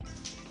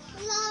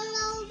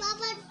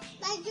Papa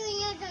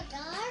bajunya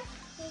kotor,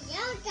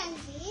 dia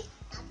ganti,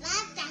 Papa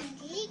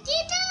ganti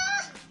kita.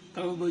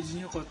 Kalau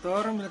bajunya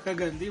kotor, mereka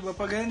ganti,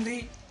 bapak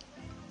ganti.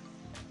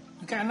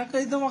 Kayak anak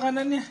itu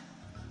makanannya.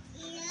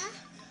 Iya.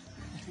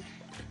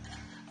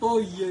 Oh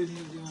iya,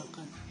 ini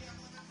dimakan.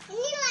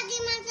 Ini lagi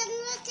makan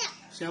rujak.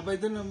 Siapa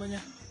itu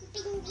namanya?